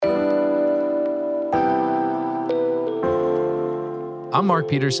I'm Mark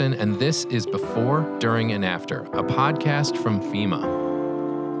Peterson, and this is Before, During, and After, a podcast from FEMA.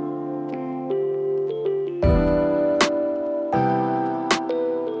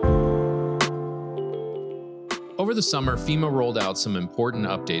 Over the summer, FEMA rolled out some important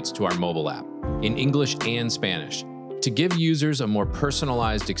updates to our mobile app in English and Spanish to give users a more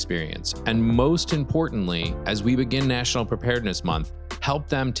personalized experience. And most importantly, as we begin National Preparedness Month, help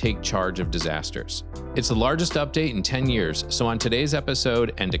them take charge of disasters. It's the largest update in 10 years, so on today's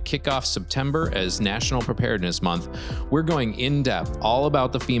episode and to kick off September as National Preparedness Month, we're going in-depth all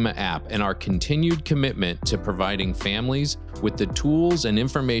about the FEMA app and our continued commitment to providing families with the tools and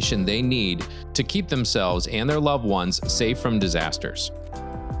information they need to keep themselves and their loved ones safe from disasters.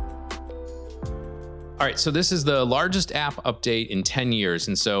 All right, so this is the largest app update in 10 years.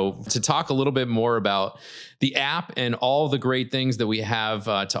 And so to talk a little bit more about the app and all the great things that we have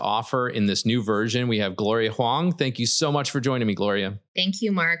to offer in this new version, we have Gloria Huang. Thank you so much for joining me, Gloria. Thank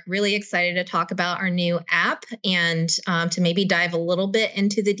you, Mark. Really excited to talk about our new app and to maybe dive a little bit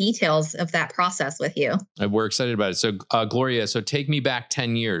into the details of that process with you. We're excited about it. So Gloria, so take me back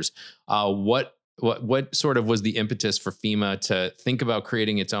 10 years. What sort of was the impetus for FEMA to think about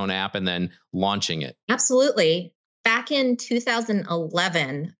creating its own app and then launching it? Absolutely. Back in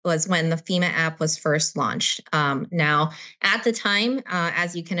 2011 was when the FEMA app was first launched. Now, at the time,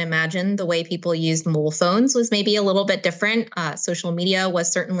 as you can imagine, the way people used mobile phones was maybe a little bit different. Social media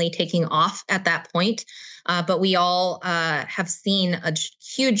was certainly taking off at that point. But we all have seen a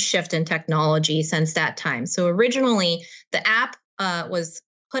huge shift in technology since that time. So originally, the app was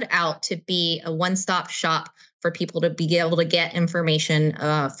put out to be a one-stop shop for people to be able to get information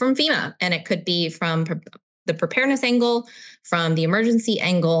from FEMA. And it could be from the preparedness angle, from the emergency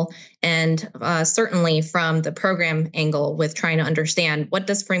angle, and certainly from the program angle with trying to understand what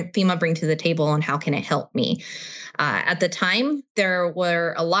does FEMA bring to the table and how can it help me. At the time, there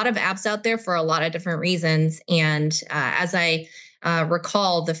were a lot of apps out there for a lot of different reasons. And as I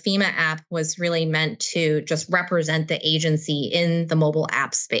recall, the FEMA app was really meant to just represent the agency in the mobile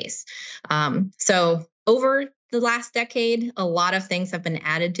app space. So over the last decade, a lot of things have been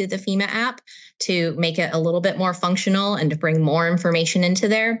added to the FEMA app to make it a little bit more functional and to bring more information into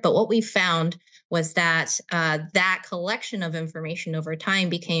there. But what we found was that that collection of information over time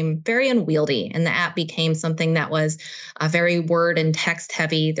became very unwieldy, and the app became something that was very word and text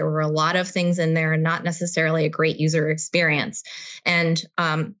heavy. There were a lot of things in there, not necessarily a great user experience. And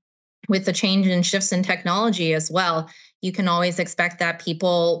with the change in shifts in technology as well, you can always expect that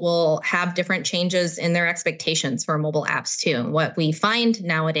people will have different changes in their expectations for mobile apps too. And what we find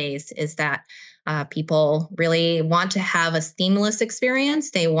nowadays is that people really want to have a seamless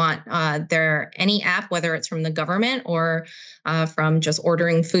experience. They want any app, whether it's from the government or from just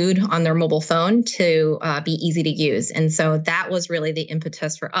ordering food on their mobile phone, to be easy to use. And so that was really the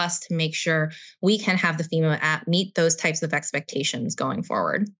impetus for us to make sure we can have the FEMA app meet those types of expectations going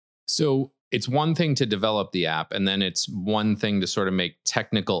forward. So it's one thing to develop the app, and then it's one thing to sort of make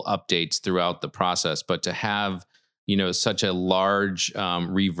technical updates throughout the process, but to have, such a large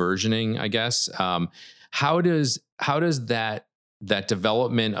reversioning, I guess. How does that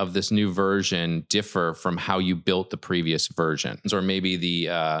development of this new version differ from how you built the previous versions, or maybe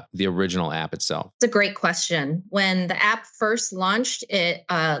the original app itself? It's a great question. When the app first launched, it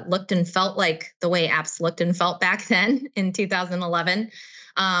looked and felt like the way apps looked and felt back then in 2011.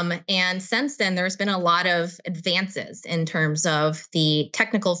 And since then, there's been a lot of advances in terms of the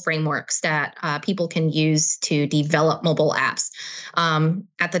technical frameworks that people can use to develop mobile apps.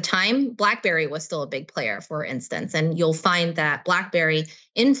 At the time, BlackBerry was still a big player, for instance, and you'll find that BlackBerry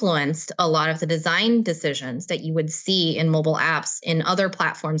influenced a lot of the design decisions that you would see in mobile apps in other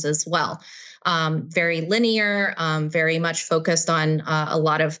platforms as well. Very linear, very much focused on a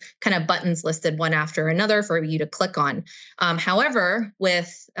lot of kind of buttons listed one after another for you to click on. However,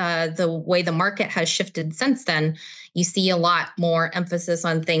 with the way the market has shifted since then, you see a lot more emphasis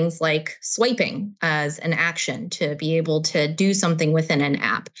on things like swiping as an action to be able to do something within an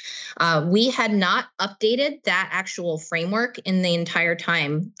app. We had not updated that actual framework in the entire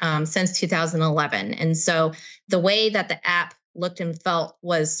time since 2011. And so the way that the app looked and felt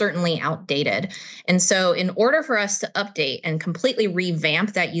was certainly outdated. And so in order for us to update and completely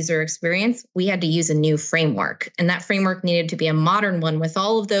revamp that user experience, we had to use a new framework. And that framework needed to be a modern one with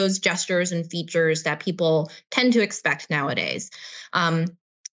all of those gestures and features that people tend to expect nowadays.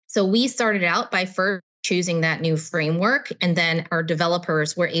 So we started out by first choosing that new framework. And then our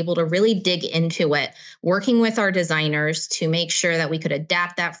developers were able to really dig into it, working with our designers to make sure that we could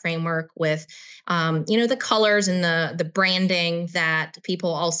adapt that framework with, the colors and the branding that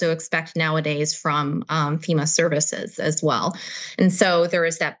people also expect nowadays from FEMA services as well. And so there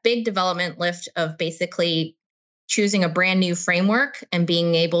is that big development lift of basically choosing a brand new framework and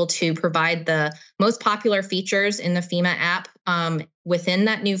being able to provide the most popular features in the FEMA app within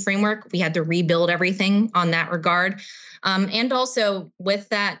that new framework. We had to rebuild everything on that regard. And also with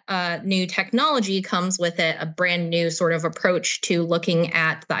that new technology comes with it a brand new sort of approach to looking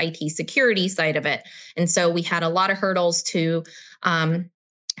at the IT security side of it. And so we had a lot of hurdles to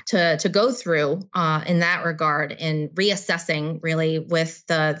go through in that regard, in reassessing really with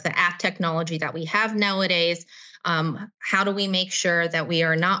the app technology that we have nowadays. How do we make sure that we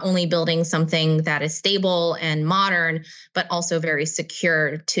are not only building something that is stable and modern, but also very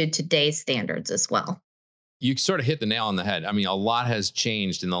secure to today's standards as well? You sort of hit the nail on the head. I mean, a lot has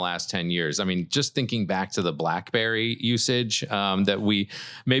changed in the last 10 years. I mean, just thinking back to the BlackBerry usage that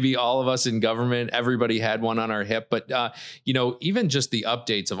maybe all of us in government, everybody had one on our hip. But, even just the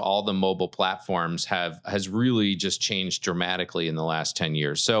updates of all the mobile platforms has really just changed dramatically in the last 10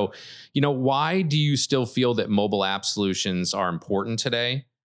 years. So, why do you still feel that mobile app solutions are important today?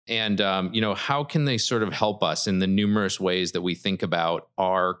 And how can they sort of help us in the numerous ways that we think about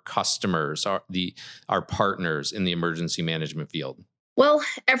our customers, our partners in the emergency management field? Well,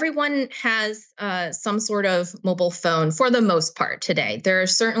 everyone has some sort of mobile phone for the most part today. There are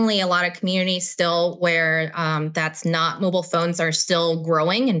certainly a lot of communities still where that's not. Mobile phones are still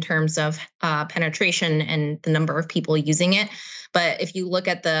growing in terms of penetration and the number of people using it. But if you look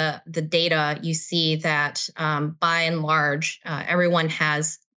at the data, you see that by and large, everyone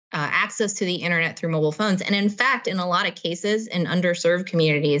has access to the internet through mobile phones. And in fact, in a lot of cases, in underserved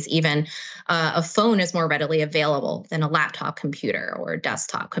communities, even a phone is more readily available than a laptop computer or a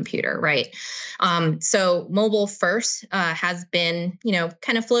desktop computer, right? So mobile first has been,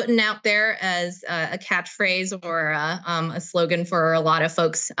 kind of floating out there as a catchphrase or a slogan for a lot of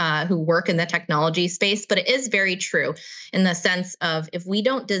folks who work in the technology space. But it is very true in the sense of if we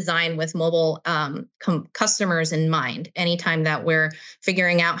don't design with mobile customers in mind, anytime that we're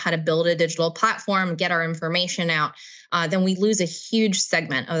figuring out how to build a digital platform, get our information out, then we lose a huge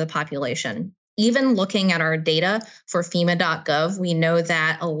segment of the population. Even looking at our data for FEMA.gov, we know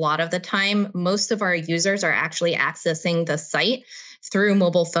that a lot of the time, most of our users are actually accessing the site through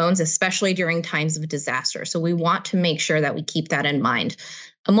mobile phones, especially during times of disaster. So we want to make sure that we keep that in mind.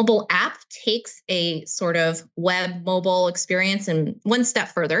 A mobile app takes a sort of web mobile experience and one step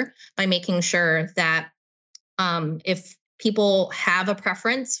further by making sure that if people have a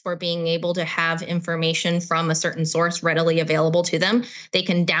preference for being able to have information from a certain source readily available to them, they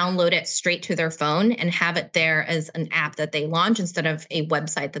can download it straight to their phone and have it there as an app that they launch instead of a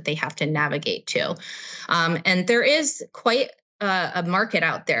website that they have to navigate to. And there is quite a market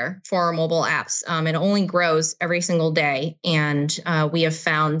out there for mobile apps. It only grows every single day. And we have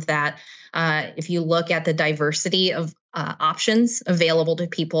found that if you look at the diversity of options available to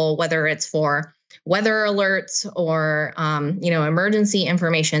people, whether it's for weather alerts or emergency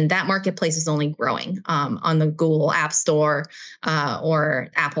information, that marketplace is only growing on the Google App Store or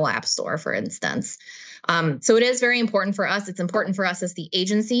Apple App Store, for instance. So it is very important for us. It's important for us as the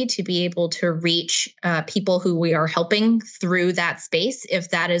agency to be able to reach people who we are helping through that space, if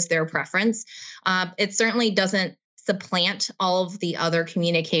that is their preference. It certainly doesn't supplant all of the other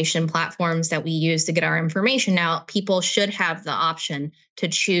communication platforms that we use to get our information out. People should have the option to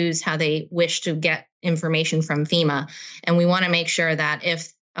choose how they wish to get information from FEMA. And we want to make sure that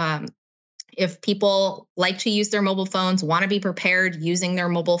if people like to use their mobile phones, want to be prepared using their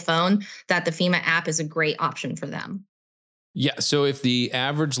mobile phone, that the FEMA app is a great option for them. Yeah. So if the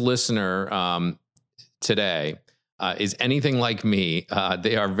average listener today is anything like me,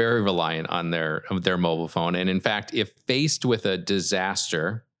 they are very reliant on their mobile phone. And in fact, if faced with a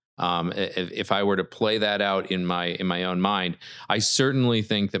disaster, if I were to play that out in my own mind, I certainly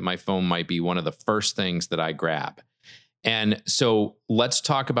think that my phone might be one of the first things that I grab. And so let's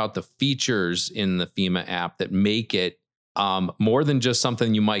talk about the features in the FEMA app that make it more than just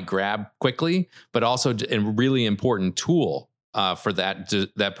something you might grab quickly, but also a really important tool for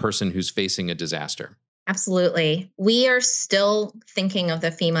that person who's facing a disaster. Absolutely. We are still thinking of the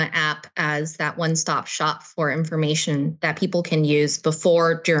FEMA app as that one-stop shop for information that people can use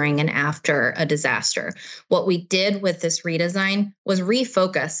before, during, and after a disaster. What we did with this redesign was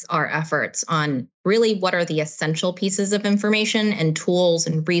refocus our efforts on really what are the essential pieces of information and tools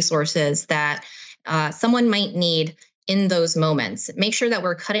and resources that someone might need in those moments. Make sure that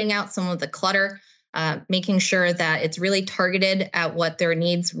we're cutting out some of the clutter, making sure that it's really targeted at what their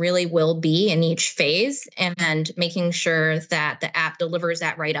needs really will be in each phase, and making sure that the app delivers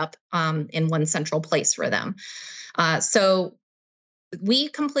that right up in one central place for them. So we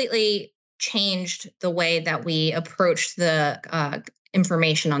completely changed the way that we approached the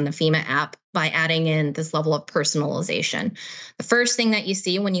information on the FEMA app by adding in this level of personalization. The first thing that you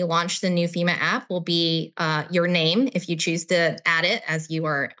see when you launch the new FEMA app will be your name. If you choose to add it as you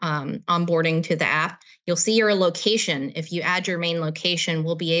are onboarding to the app, you'll see your location. If you add your main location,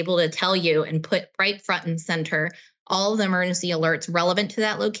 we'll be able to tell you and put right front and center all of the emergency alerts relevant to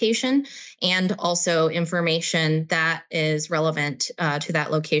that location, and also information that is relevant to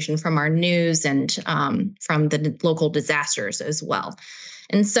that location from our news and from the local disasters as well.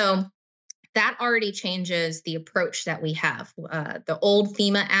 And so that already changes the approach that we have. The old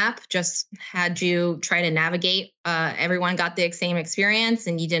FEMA app just had you try to navigate. Everyone got the same experience,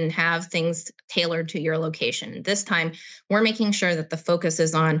 and you didn't have things tailored to your location. This time, we're making sure that the focus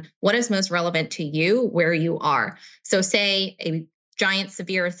is on what is most relevant to you, where you are. So say a giant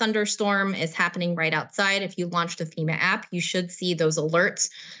severe thunderstorm is happening right outside. If you launched a FEMA app, you should see those alerts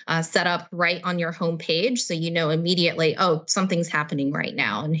set up right on your homepage. So you know immediately, oh, something's happening right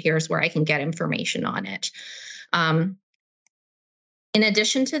now, and here's where I can get information on it. In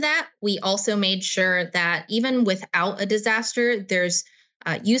addition to that, we also made sure that even without a disaster, there's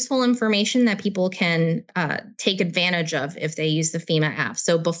useful information that people can take advantage of if they use the FEMA app.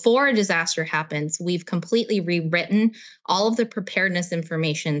 So before a disaster happens, we've completely rewritten all of the preparedness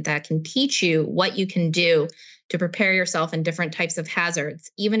information that can teach you what you can do to prepare yourself in different types of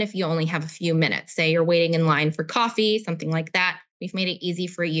hazards, even if you only have a few minutes. Say you're waiting in line for coffee, something like that. We've made it easy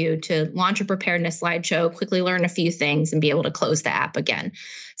for you to launch a preparedness slideshow, quickly learn a few things, and be able to close the app again.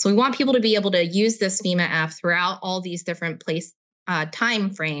 So we want people to be able to use this FEMA app throughout all these different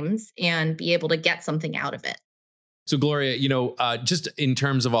time frames and be able to get something out of it. So Gloria, just in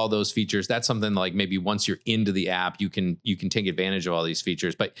terms of all those features, that's something like maybe once you're into the app, you can take advantage of all these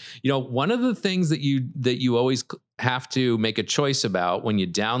features. But one of the things that you always have to make a choice about when you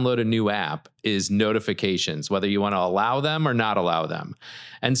download a new app is notifications, whether you want to allow them or not allow them.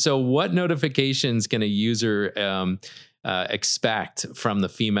 And so, what notifications can a user expect from the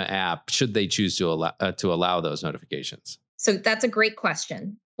FEMA app should they choose to allow those notifications? So that's a great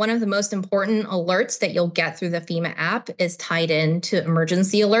question. One of the most important alerts that you'll get through the FEMA app is tied into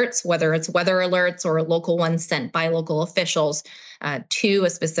emergency alerts, whether it's weather alerts or local ones sent by local officials to a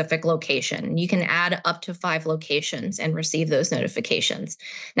specific location. You can add up to 5 locations and receive those notifications.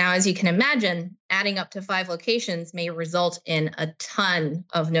 Now, as you can imagine, adding up to 5 locations may result in a ton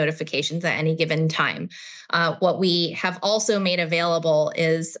of notifications at any given time. What we have also made available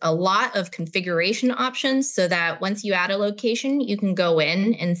is a lot of configuration options so that once you add a location, you can go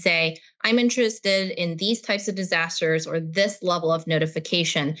in and say, I'm interested in these types of disasters or this level of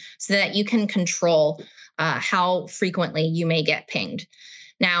notification, so that you can control how frequently you may get pinged.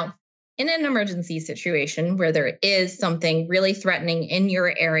 Now, in an emergency situation where there is something really threatening in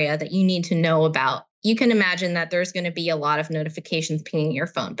your area that you need to know about, you can imagine that there's going to be a lot of notifications pinging your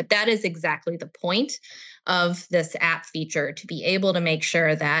phone. But that is exactly the point of this app feature, to be able to make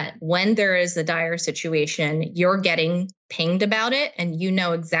sure that when there is a dire situation, you're getting pinged about it and you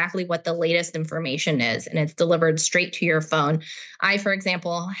know exactly what the latest information is, and it's delivered straight to your phone. I, for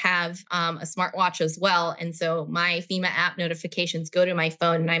example, have a smartwatch as well. And so my FEMA app notifications go to my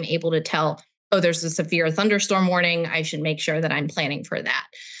phone and I'm able to tell, oh, there's a severe thunderstorm warning. I should make sure that I'm planning for that.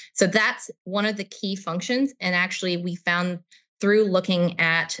 So that's one of the key functions. And actually, we found through looking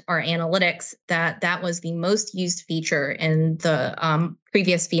at our analytics that was the most used feature in the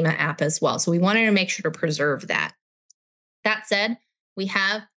previous FEMA app as well. So we wanted to make sure to preserve that. That said, we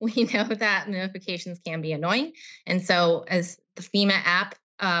know that notifications can be annoying. And so as the FEMA app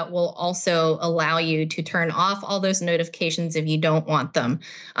will also allow you to turn off all those notifications if you don't want them.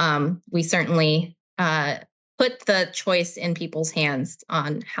 We certainly put the choice in people's hands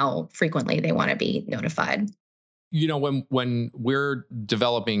on how frequently they want to be notified. When we're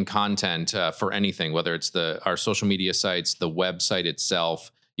developing content for anything, whether it's our social media sites, the website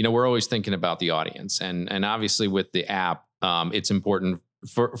itself, we're always thinking about the audience, and obviously with the app, it's important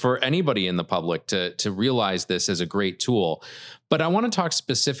for anybody in the public to realize this as a great tool. But I want to talk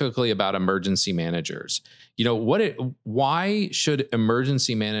specifically about emergency managers. Why should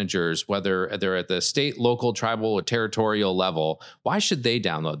emergency managers, whether they're at the state, local, tribal, or territorial level, why should they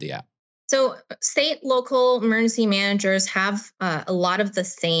download the app? So state, local emergency managers have a lot of the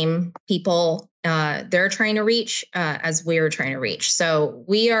same people they're trying to reach as we're trying to reach. So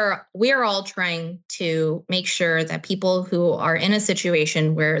we are all trying to make sure that people who are in a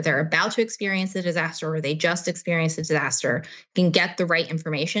situation where they're about to experience a disaster or they just experienced a disaster can get the right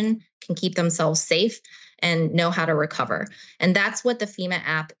information, can keep themselves safe, and know how to recover. And that's what the FEMA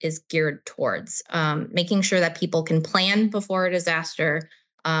app is geared towards, making sure that people can plan before a disaster,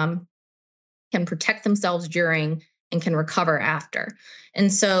 um, can protect themselves during, and can recover after.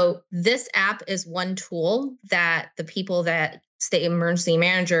 And so this app is one tool that the people that state emergency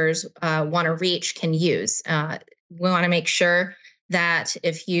managers want to reach can use. We want to make sure that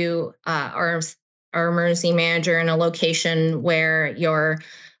if you are emergency manager in a location where you're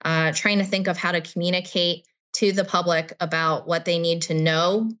trying to think of how to communicate to the public about what they need to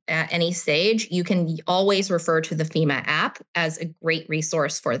know at any stage, you can always refer to the FEMA app as a great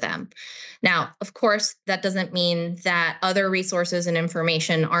resource for them. Now, of course, that doesn't mean that other resources and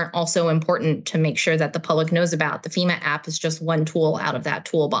information aren't also important to make sure that the public knows about. The FEMA app is just one tool out of that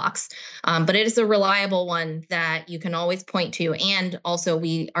toolbox, but it is a reliable one that you can always point to. And also,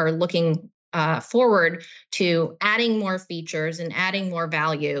 we are looking forward to adding more features and adding more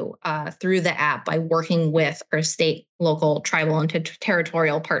value through the app by working with our state, local, tribal, and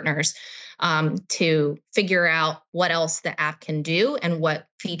territorial partners to figure out what else the app can do and what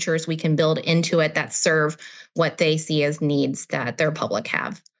features we can build into it that serve what they see as needs that their public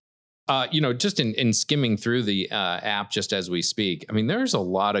have. Just in skimming through the app just as we speak, I mean, there's a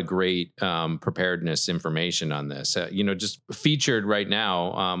lot of great preparedness information on this. Just featured right now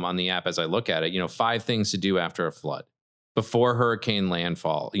on the app as I look at it, 5 things to do after a flood, before hurricane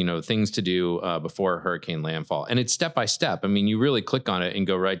landfall, things to do before hurricane landfall. And it's step by step. I mean, you really click on it and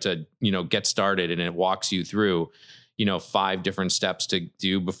go right to, get started, and it walks you through 5 different steps to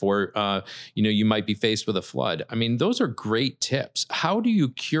do before, you might be faced with a flood. I mean, those are great tips. How do you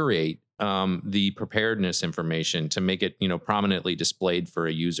curate the preparedness information to make it, prominently displayed for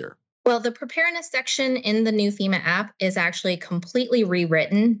a user? Well, the preparedness section in the new FEMA app is actually completely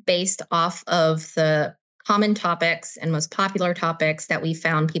rewritten based off of the common topics and most popular topics that we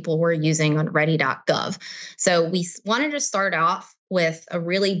found people were using on ready.gov. So we wanted to start off with a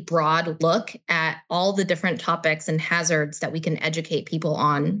really broad look at all the different topics and hazards that we can educate people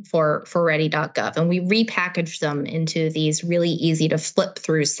on for ready.gov. And we repackaged them into these really easy to flip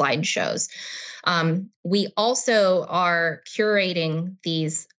through slideshows. We also are curating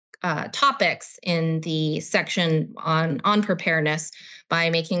these topics in the section on preparedness by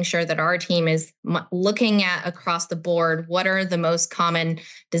making sure that our team is looking at across the board what are the most common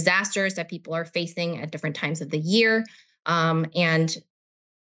disasters that people are facing at different times of the year, and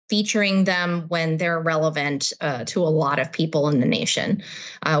featuring them when they're relevant to a lot of people in the nation.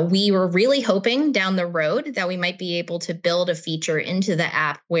 We were really hoping down the road that we might be able to build a feature into the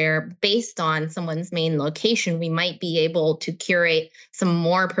app where, based on someone's main location, we might be able to curate some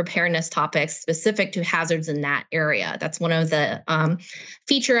more preparedness topics specific to hazards in that area. That's one of the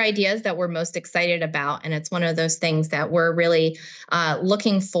feature ideas that we're most excited about. And it's one of those things that we're really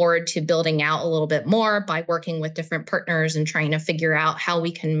looking forward to building out a little bit more by working with different partners and trying to figure out how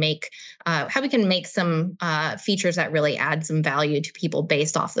we can make some features that really add some value to people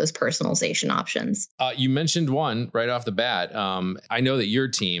based off those personalization options. You mentioned one right off the bat. I know that your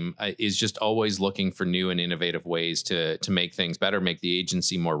team is just always looking for new and innovative ways to make things better, make the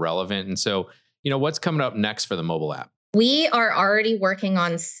agency more relevant. And so, what's coming up next for the mobile app? We are already working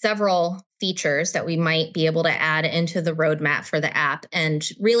on several features that we might be able to add into the roadmap for the app. And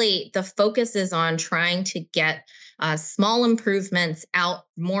really, the focus is on trying to get small improvements out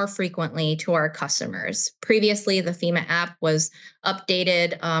more frequently to our customers. Previously, the FEMA app was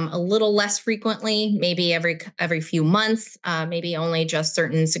updated a little less frequently, maybe every few months, maybe only just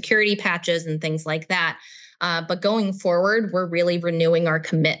certain security patches and things like that. But going forward, we're really renewing our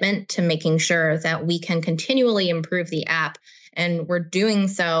commitment to making sure that we can continually improve the app. And we're doing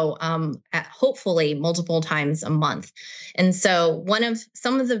so at hopefully multiple times a month. And so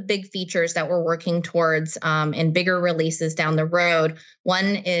some of the big features that we're working towards in bigger releases down the road, one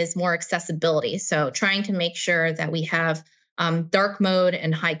is more accessibility. So trying to make sure that we have dark mode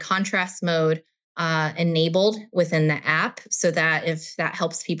and high contrast mode enabled within the app, so that if that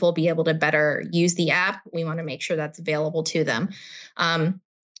helps people be able to better use the app, we want to make sure that's available to them.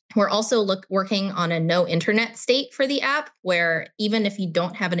 We're also working on a no internet state for the app, where even if you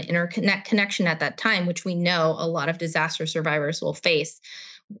don't have an internet connection at that time, which we know a lot of disaster survivors will face,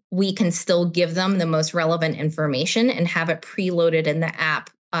 we can still give them the most relevant information and have it preloaded in the app,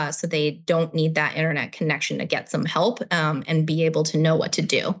 so they don't need that internet connection to get some help and be able to know what to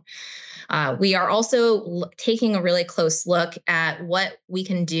do. We are also taking a really close look at what we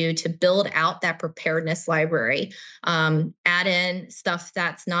can do to build out that preparedness library, add in stuff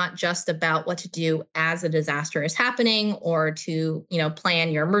that's not just about what to do as a disaster is happening or to,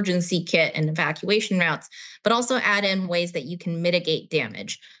 plan your emergency kit and evacuation routes, but also add in ways that you can mitigate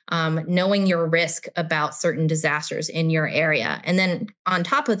damage, knowing your risk about certain disasters in your area. And then on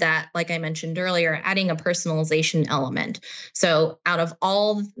top of that, like I mentioned earlier, adding a personalization element. So out of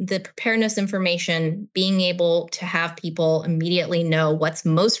all the preparedness information, being able to have people immediately know what's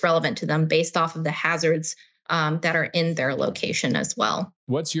most relevant to them based off of the hazards that are in their location as well.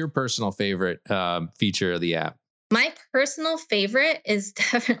 What's your personal favorite feature of the app? My personal favorite is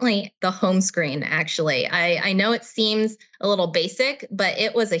definitely the home screen, actually. I know it seems a little basic, but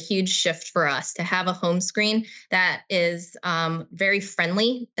it was a huge shift for us to have a home screen that is very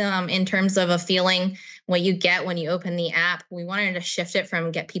friendly in terms of a feeling what you get when you open the app. We wanted to shift it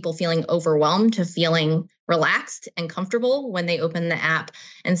from get people feeling overwhelmed to feeling relaxed and comfortable when they open the app.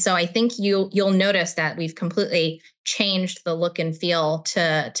 And so I think you'll notice that we've completely changed the look and feel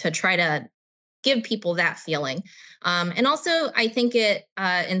to try to give people that feeling. And also, I think it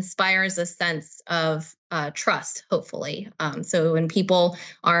inspires a sense of trust, hopefully. So when people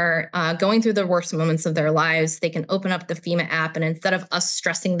are going through the worst moments of their lives, they can open up the FEMA app, and instead of us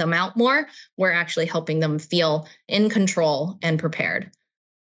stressing them out more, we're actually helping them feel in control and prepared.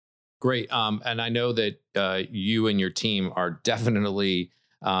 Great. And I know that you and your team are definitely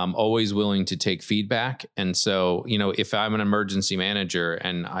always willing to take feedback. And so, if I'm an emergency manager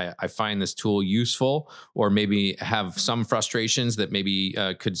and I find this tool useful, or maybe have some frustrations that maybe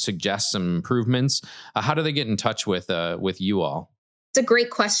could suggest some improvements, how do they get in touch with you all? It's a great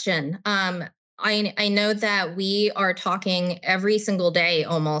question. I know that we are talking every single day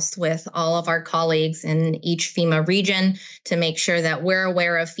almost with all of our colleagues in each FEMA region to make sure that we're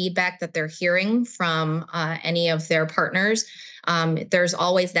aware of feedback that they're hearing from any of their partners. There's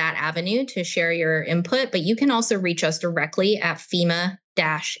always that avenue to share your input, but you can also reach us directly at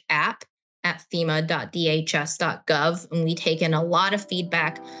FEMA-app@fema.dhs.gov. And we take in a lot of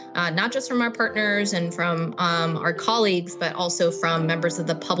feedback, not just from our partners and from our colleagues, but also from members of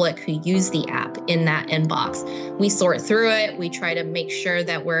the public who use the app in that inbox. We sort through it. We try to make sure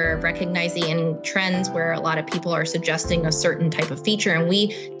that we're recognizing trends where a lot of people are suggesting a certain type of feature, and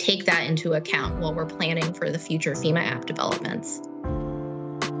we take that into account while we're planning for the future FEMA app developments.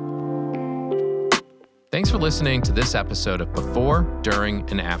 Thanks for listening to this episode of Before, During,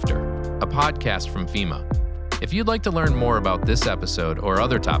 and After, a podcast from FEMA. If you'd like to learn more about this episode or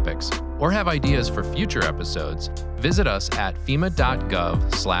other topics, or have ideas for future episodes, visit us at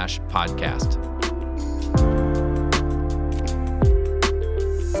fema.gov/podcast.